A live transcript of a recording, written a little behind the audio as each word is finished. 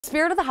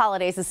Spirit of the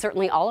holidays is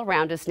certainly all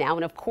around us now,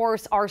 and of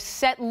course our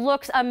set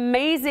looks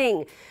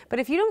amazing. But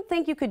if you don't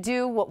think you could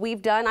do what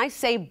we've done, I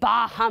say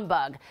bah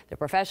humbug. The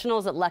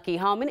professionals at Lucky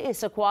Home in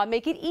Issaquah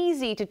make it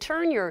easy to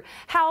turn your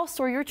house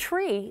or your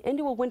tree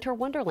into a winter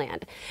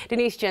wonderland.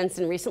 Denise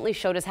Jensen recently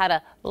showed us how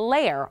to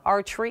layer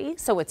our tree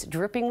so it's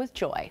dripping with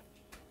joy.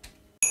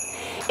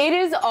 It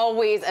is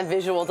always a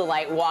visual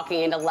delight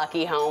walking into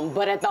Lucky Home,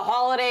 but at the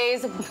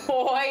holidays,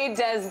 boy,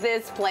 does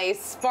this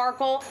place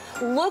sparkle.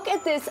 Look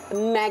at this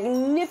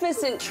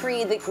magnificent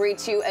tree that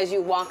greets you as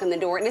you walk in the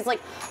door. It is like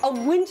a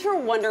winter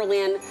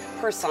wonderland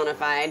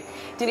personified.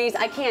 Denise,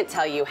 I can't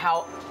tell you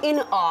how in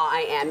awe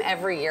I am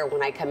every year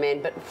when I come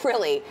in, but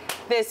really,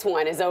 this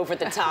one is over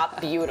the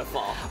top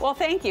beautiful. Well,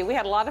 thank you. We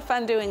had a lot of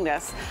fun doing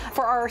this.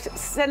 For our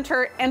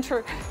center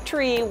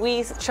tree,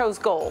 we chose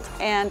gold.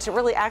 And to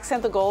really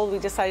accent the gold, we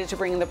decided to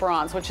bring in the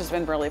bronze, which has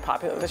been really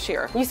popular this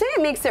year. You say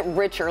it makes it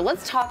richer.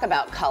 Let's talk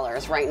about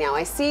colors right now.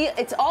 I see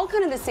it's all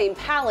kind of the same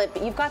palette,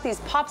 but you've got these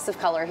pops of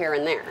color here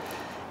and there.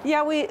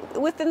 Yeah,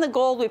 within the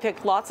gold, we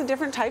picked lots of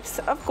different types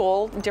of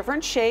gold,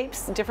 different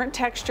shapes, different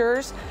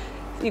textures.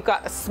 You've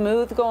got a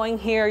smooth going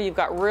here, you've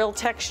got real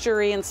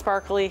textury and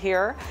sparkly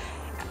here.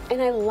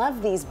 And I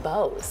love these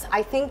bows.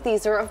 I think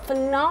these are a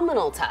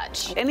phenomenal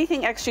touch.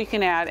 Anything extra you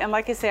can add, and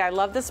like I say, I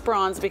love this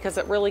bronze because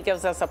it really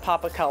gives us a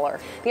pop of color.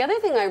 The other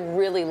thing I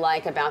really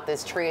like about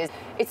this tree is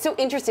it's so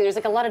interesting. There's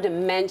like a lot of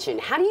dimension.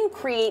 How do you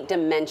create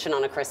dimension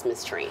on a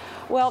Christmas tree?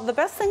 Well, the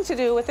best thing to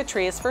do with a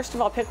tree is first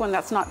of all pick one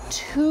that's not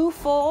too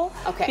full,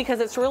 because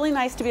it's really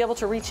nice to be able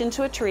to reach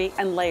into a tree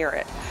and layer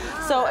it.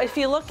 So if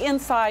you look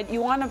inside,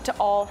 you want them to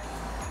all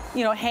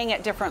hang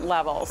at different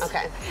levels.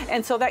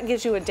 And so that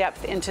gives you a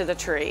depth into the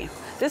tree.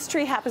 This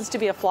tree happens to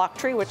be a flock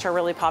tree, which are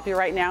really popular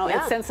right now.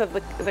 And since of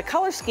the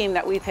color scheme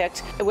that we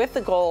picked with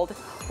the gold,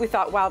 we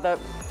thought, wow, the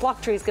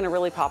flock tree is going to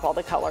really pop all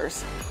the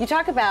colors. You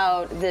talk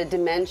about the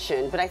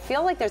dimension, but I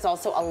feel like there's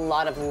also a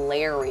lot of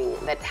layering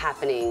that's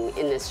happening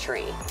in this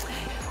tree.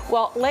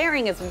 Well,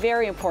 layering is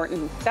very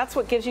important. That's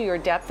what gives you your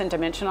depth and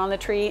dimension on the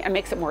tree and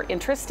makes it more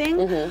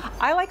interesting.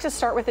 I like to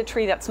start with a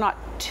tree that's not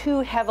too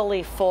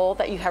heavily full,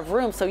 that you have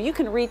room so you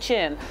can reach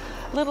in,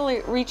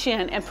 literally reach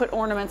in and put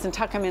ornaments and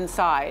tuck them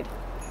inside.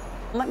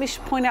 Let me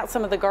point out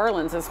some of the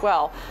garlands as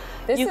well.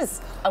 This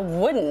is a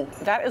wooden.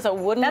 That is a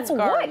wooden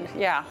garland. Wood.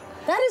 Yeah.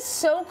 That is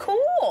so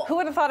cool. Who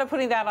would have thought of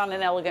putting that on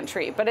an elegant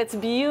tree? But it's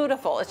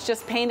beautiful. It's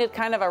just painted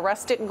kind of a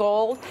rustic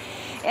gold.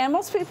 And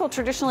most people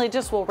traditionally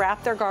just will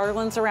wrap their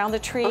garlands around the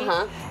tree.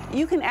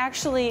 You can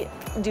actually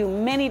do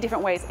many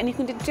different ways, and you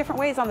can do different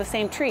ways on the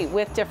same tree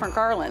with different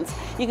garlands.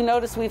 You can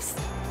notice we've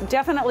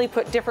definitely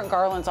put different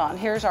garlands on.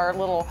 Here's our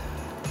little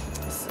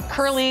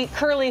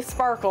curly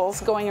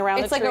sparkles going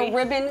around the tree. It's like a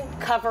ribbon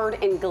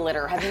covered in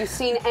glitter. Have you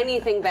seen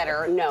anything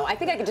better? No. I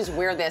think I could just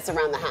wear this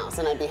around the house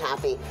and I'd be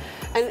happy.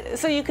 And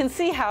so you can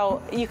see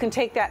how you can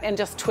take that and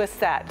just twist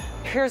that.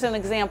 Here's an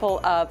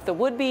example of the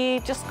would-be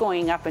just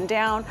going up and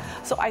down.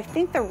 So I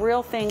think the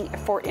real thing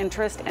for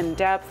interest and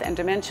depth and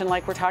dimension,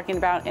 like we're talking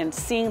about, and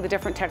seeing the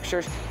different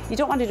textures, you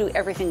don't want to do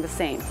everything the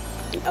same.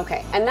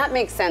 Okay, and that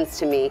makes sense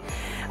to me.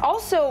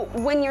 Also,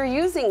 when you're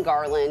using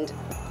garland,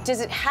 does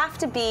it have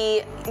to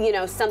be,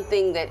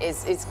 something that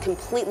is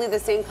completely the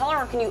same color,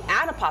 or can you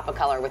add a pop of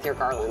color with your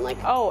garland?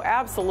 Oh,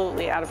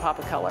 absolutely, add a pop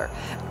of color.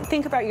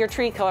 Think about your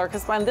tree color,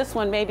 because on this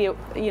one, maybe a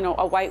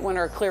white one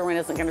or a clear one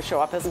isn't going to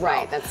show up as well.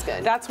 Right, that's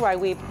good. That's why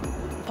we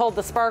pulled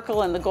the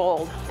sparkle and the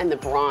gold. And the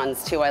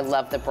bronze, too. I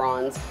love the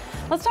bronze.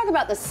 Let's talk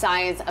about the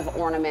size of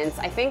ornaments.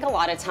 I think a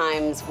lot of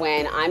times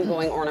when I'm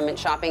going ornament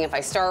shopping, if I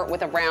start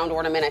with a round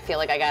ornament, I feel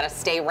like I got to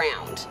stay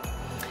round.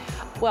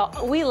 Well,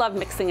 we love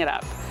mixing it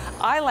up.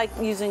 I like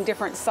using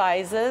different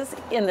sizes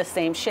in the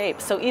same shape.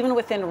 So even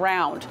within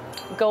round,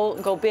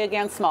 go big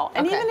and small.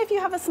 And even if you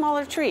have a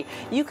smaller tree,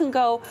 you can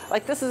go,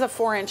 like this is a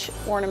 4-inch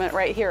ornament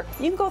right here.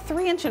 You can go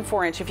 3-inch and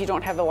 4-inch if you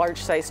don't have a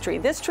large size tree.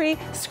 This tree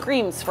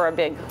screams for a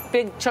big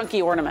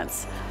chunky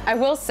ornaments. I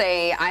will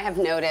say I have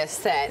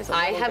noticed that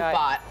I have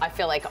bought, I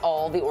feel like,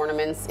 all the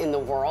ornaments in the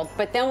world,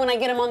 but then when I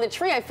get them on the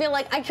tree, I feel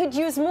like I could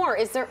use more.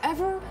 Is there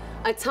ever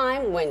a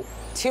time when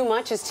too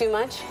much is too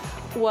much?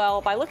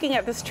 Well, by looking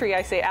at this tree,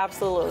 I say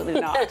absolutely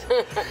not.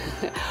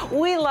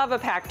 We love a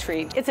packed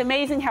tree. It's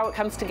amazing how it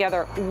comes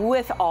together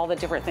with all the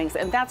different things,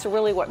 and that's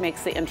really what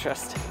makes the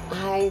interest.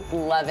 I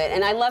love it,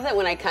 and I love that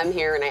when I come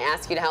here and I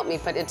ask you to help me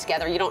put it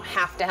together, you don't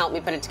have to help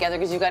me put it together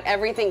because you've got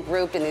everything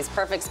grouped in these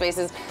perfect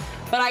spaces.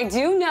 But I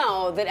do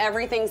know that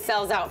everything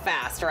sells out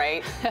fast,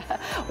 right?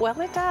 Well,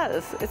 it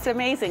does. It's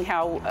amazing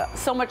how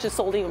so much is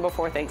sold even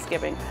before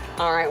Thanksgiving.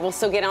 All right, well,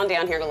 so get on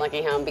down here to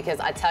Lucky Home,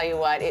 because I tell you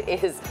what, it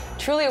is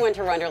truly a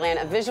winter wonderland,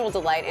 a visual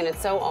delight, and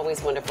it's so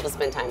always wonderful to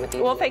spend time with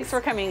you. Well, thanks for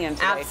coming in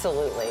today.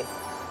 Absolutely.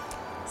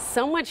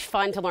 So much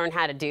fun to learn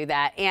how to do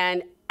that.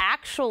 And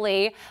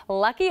actually,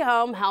 Lucky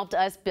Home helped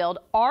us build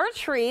our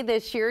tree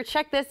this year.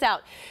 Check this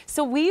out.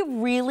 So we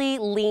really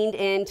leaned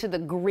into the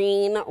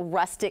green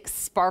rustic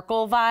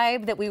sparkle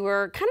vibe that we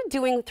were kind of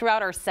doing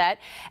throughout our set,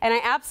 and I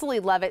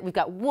absolutely love it. We've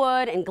got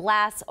wood and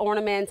glass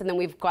ornaments, and then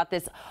we've got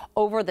this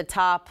over the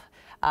top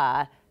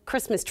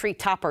Christmas tree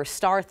topper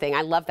star thing.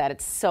 I love that.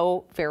 It's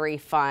so very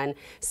fun.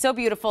 So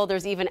beautiful.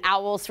 There's even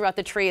owls throughout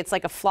the tree. It's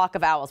like a flock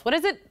of owls. What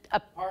is it?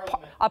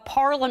 A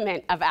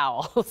parliament of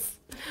owls.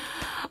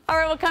 All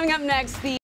right, well, coming up next, the